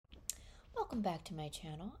Welcome back to my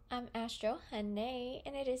channel. I'm Astro Hane,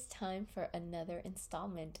 and it is time for another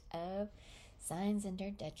installment of Signs and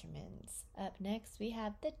Their Detriments. Up next, we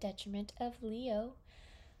have the Detriment of Leo.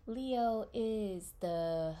 Leo is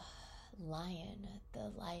the lion,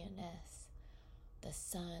 the lioness, the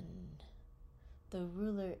sun, the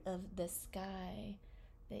ruler of the sky,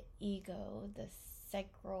 the ego, the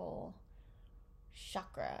sacral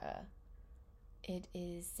chakra. It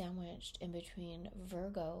is sandwiched in between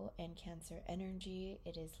Virgo and Cancer energy.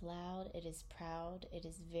 It is loud, it is proud, it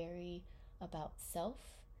is very about self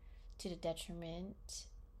to the detriment.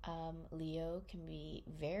 Leo can be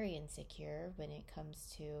very insecure when it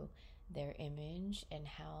comes to their image and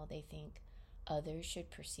how they think others should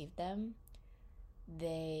perceive them.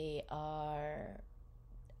 They are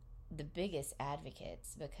the biggest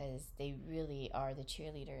advocates because they really are the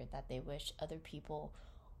cheerleader that they wish other people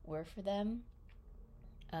were for them.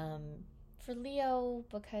 For Leo,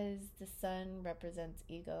 because the sun represents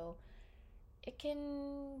ego, it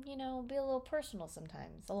can, be a little personal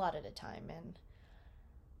sometimes, a lot of the time. And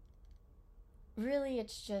really,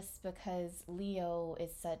 it's just because Leo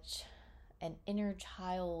is such an inner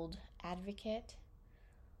child advocate.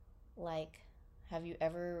 Like, have you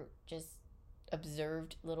ever just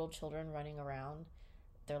observed little children running around?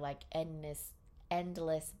 They're like endless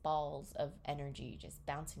balls of energy just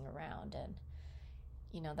bouncing around, and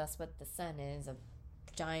that's what the sun is, a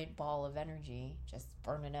giant ball of energy just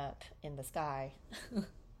burning up in the sky,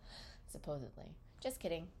 supposedly. Just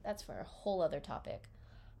kidding. That's for a whole other topic.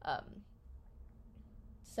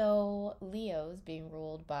 So Leo's being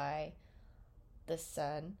ruled by the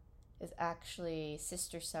sun is actually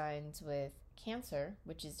sister signs with Cancer,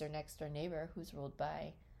 which is their next door neighbor, who's ruled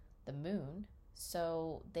by the moon.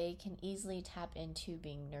 So they can easily tap into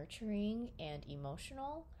being nurturing and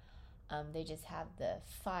emotional. They just have the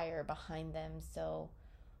fire behind them, so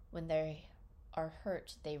when they are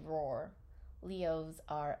hurt, they roar. Leos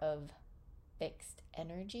are of fixed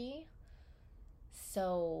energy,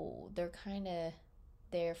 so they're kind of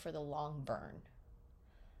there for the long burn.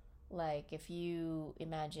 Like, if you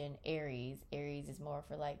imagine Aries is more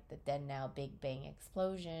for like the then now big bang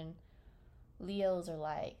explosion. Leos are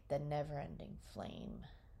like the never ending flame.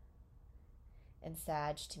 And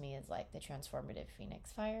Sag to me is like the transformative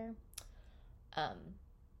phoenix fire.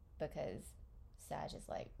 Because Sag is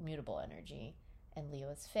like mutable energy and Leo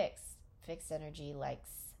is fixed. Fixed energy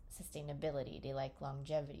likes sustainability, they like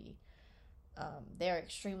longevity. They're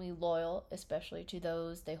extremely loyal, especially to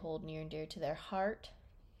those they hold near and dear to their heart.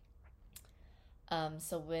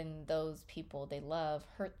 So when those people they love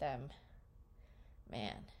hurt them,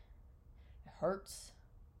 man, it hurts.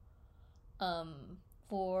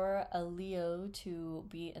 For a Leo to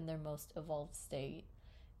be in their most evolved state,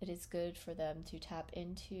 it is good for them to tap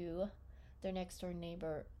into their next door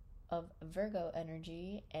neighbor of Virgo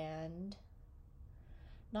energy and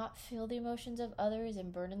not feel the emotions of others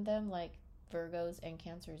and burden them like Virgos and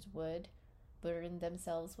Cancers would burden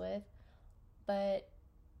themselves with, but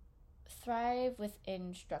thrive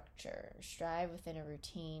within structure, strive within a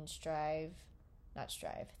routine, thrive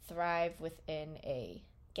within a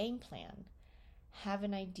game plan, have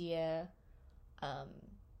an idea,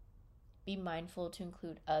 be mindful to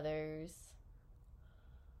include others,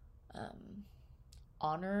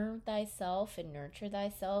 honor thyself and nurture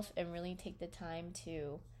thyself, and really take the time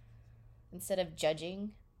to, instead of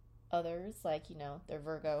judging others like, their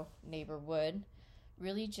Virgo neighbor would,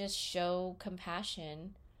 really just show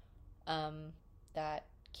compassion that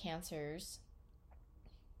Cancers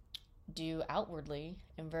do outwardly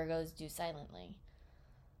and Virgos do silently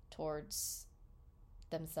towards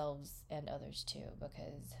themselves and others too,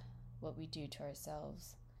 because what we do to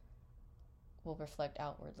ourselves will reflect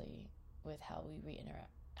outwardly with how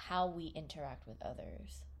we interact with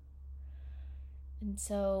others. And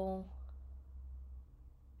so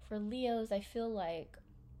for Leos, I feel like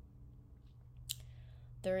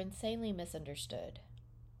they're insanely misunderstood.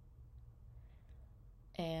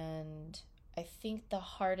 And I think the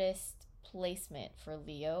hardest placement for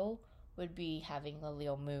Leo would be having the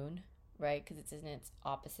Leo moon, right? Because it's in its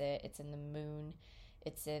opposite. It's in the moon.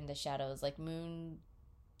 It's in the shadows. Like, moons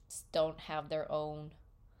don't have their own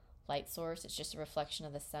light source. It's just a reflection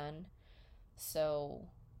of the sun. So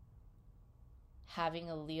having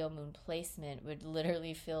a Leo moon placement would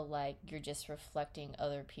literally feel like you're just reflecting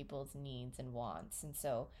other people's needs and wants. And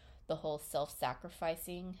so the whole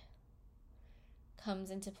self-sacrificing comes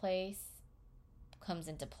into play.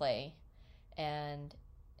 And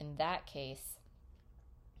in that case,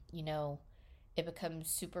 it becomes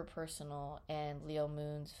super personal, and Leo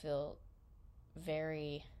moons feel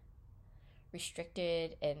very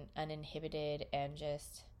restricted and uninhibited and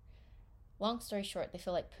just long story short, they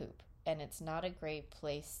feel like poop. And it's not a great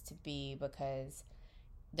place to be because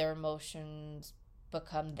their emotions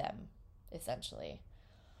become them, essentially.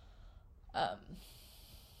 Um,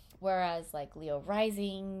 Whereas, like, Leo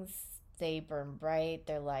risings, they burn bright.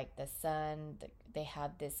 They're like the sun. They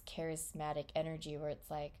have this charismatic energy where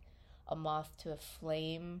it's like a moth to a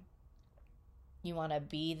flame. You want to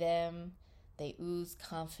be them. They ooze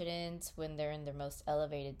confidence when they're in their most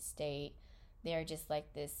elevated state. They are just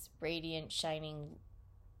like this radiant, shining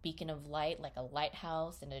beacon of light, like a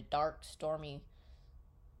lighthouse in a dark, stormy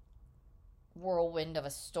whirlwind of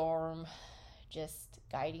a storm, just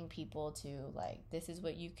guiding people to, like, this is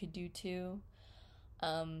what you could do too.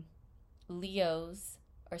 Leos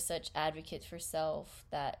are such advocates for self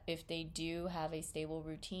that if they do have a stable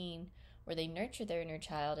routine where they nurture their inner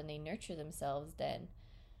child and they nurture themselves, then,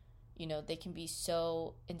 you know, they can be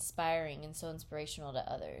so inspiring and so inspirational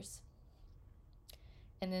to others.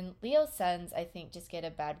 And then Leo suns, I think, just get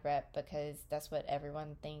a bad rep because that's what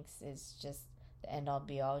everyone thinks is just the end all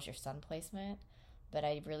be all is your sun placement. But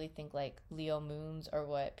I really think like Leo moons are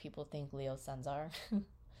what people think Leo suns are.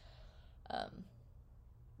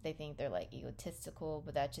 They think they're like egotistical,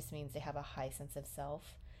 but that just means they have a high sense of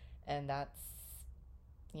self. And that's,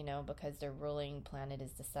 you know, because their ruling planet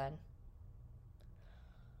is the sun.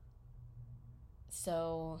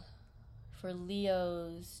 So for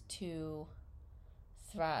Leos to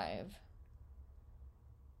thrive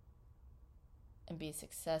and be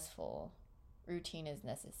successful, routine is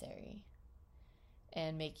necessary.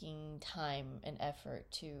 And making time and effort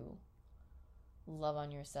to love on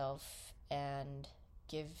yourself and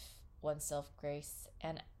give oneself grace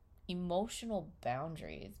and emotional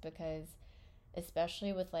boundaries, because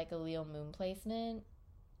especially with like a Leo moon placement,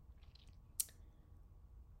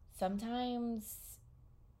 sometimes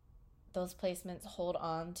those placements hold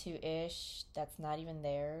on to ish that's not even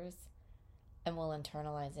theirs and will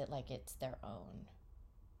internalize it like it's their own.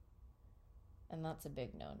 And that's a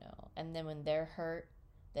big no-no. And then when they're hurt,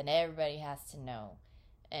 then everybody has to know.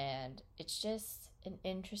 And it's just an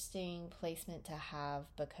interesting placement to have,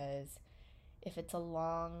 because if it's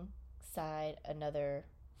alongside another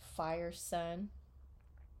fire sun,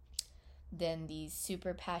 then these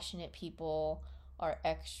super passionate people are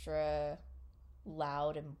extra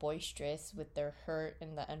loud and boisterous with their hurt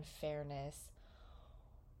and the unfairness.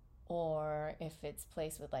 Or if it's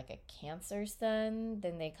placed with like a Cancer sun,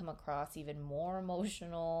 then they come across even more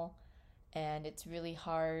emotional, and it's really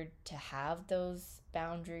hard to have those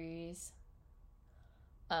boundaries.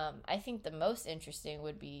 I think the most interesting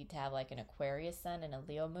would be to have like an Aquarius sun and a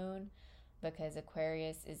Leo moon, because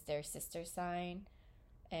Aquarius is their sister sign,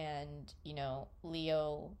 and, you know,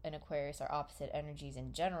 Leo and Aquarius are opposite energies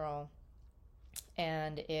in general.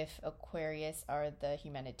 And if Aquarius are the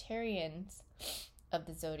humanitarians of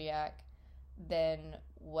the zodiac, then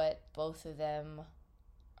what both of them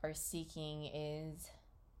are seeking is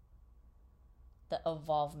the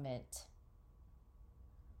evolvement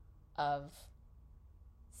of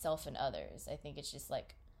self and others. I think it's just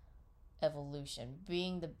like evolution,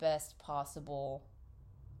 being the best possible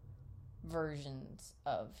versions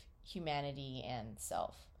of humanity and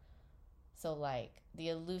self. So like the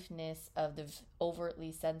aloofness of the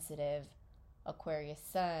overtly sensitive Aquarius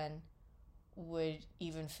sun would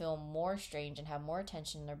even feel more strange and have more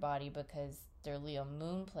tension in their body because their Leo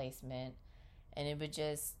moon placement, and it would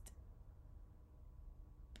just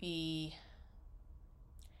be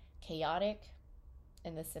chaotic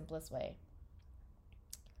in the simplest way.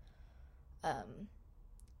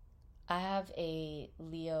 I have a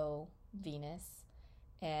Leo Venus,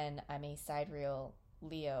 and I'm a sidereal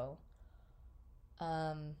Leo.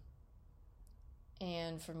 And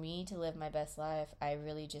for me to live my best life, I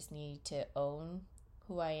really just need to own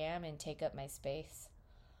who I am and take up my space.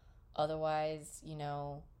 Otherwise, you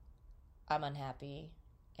know, I'm unhappy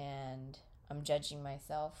and I'm judging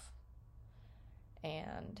myself.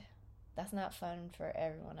 And that's not fun for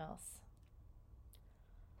everyone else.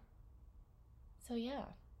 So yeah,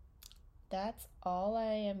 that's all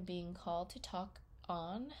I am being called to talk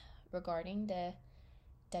on regarding the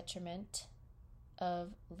detriment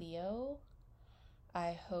of Leo.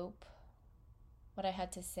 I hope what I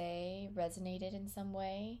had to say resonated in some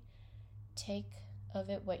way. Take of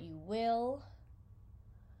it what you will.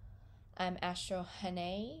 I'm Astro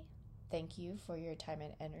Hane. Thank you for your time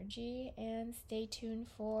and energy, and stay tuned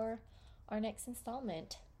for our next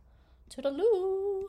installment. Toodaloo!